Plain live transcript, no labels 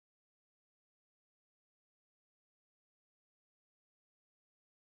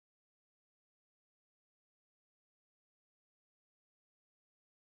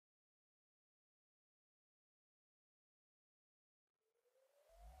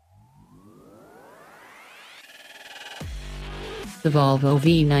The Volvo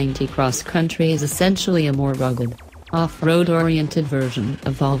V90 Cross Country is essentially a more rugged, off-road-oriented version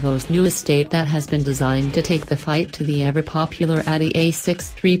of Volvo's new estate that has been designed to take the fight to the ever-popular Audi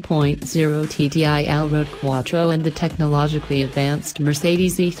A6 3.0 TDI Allroad Quattro and the technologically advanced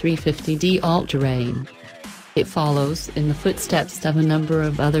Mercedes E350d All-Terrain. It follows in the footsteps of a number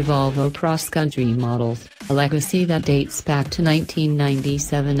of other Volvo cross-country models, a legacy that dates back to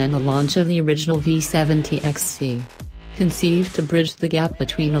 1997 and the launch of the original V70 XC. Conceived to bridge the gap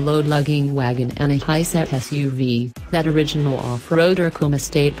between a load-lugging wagon and a high-set SUV, that original off-road Ercom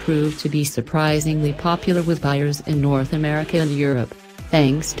estate proved to be surprisingly popular with buyers in North America and Europe,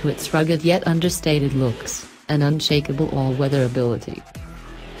 thanks to its rugged yet understated looks, and unshakable all-weather ability.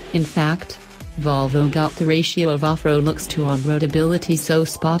 In fact, Volvo got the ratio of off-road looks to on-road ability so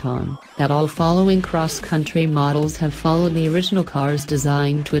spot-on, that all following cross-country models have followed the original car's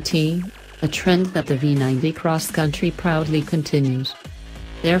design to a T, a trend that the V90 Cross Country proudly continues.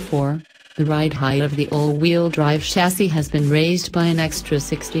 Therefore, the ride height of the all-wheel drive chassis has been raised by an extra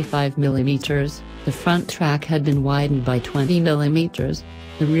 65 mm, the front track had been widened by 20 mm,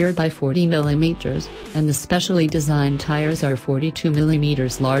 the rear by 40 mm, and the specially designed tires are 42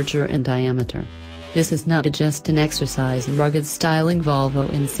 mm larger in diameter. This is not just an exercise in rugged styling, Volvo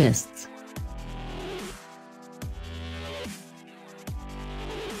insists.